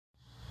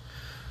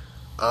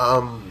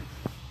Um,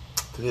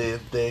 Today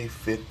is day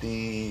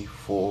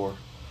 54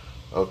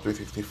 of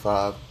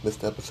 365.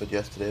 Missed the episode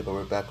yesterday, but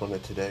we're back on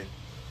it today.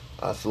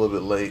 It's a little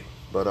bit late,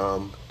 but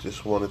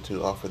just wanted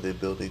to offer the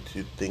ability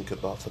to think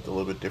about something a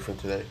little bit different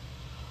today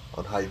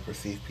on how you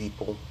perceive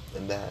people,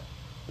 and that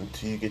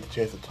until you get the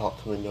chance to talk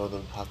to them and know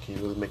them, how can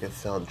you really make a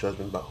sound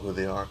judgment about who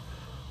they are?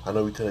 I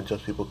know we tend to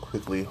judge people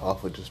quickly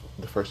off of just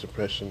the first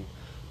impression,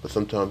 but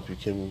sometimes we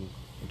can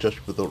judge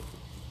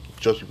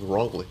people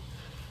wrongly.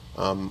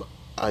 Um,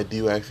 I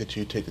do ask that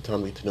you take the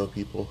time to get to know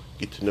people,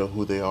 get to know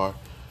who they are,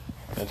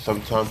 and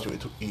sometimes your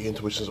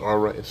intuitions are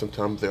right and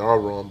sometimes they are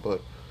wrong, but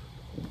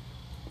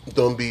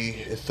don't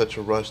be in such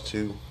a rush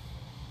to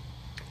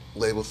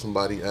label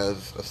somebody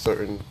as a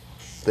certain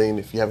thing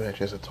if you haven't had a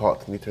chance to talk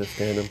to them, get to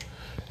understand them,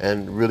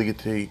 and really get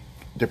to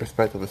their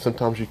perspective. And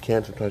sometimes you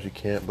can, sometimes you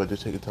can't, but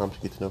just take the time to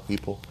get to know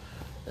people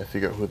and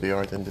figure out who they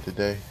are at the end of the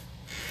day.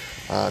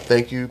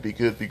 Thank you. Be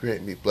good, be great,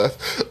 and be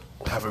blessed.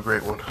 Have a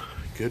great one.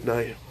 Good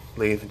night,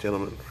 ladies and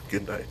gentlemen.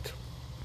 Good night.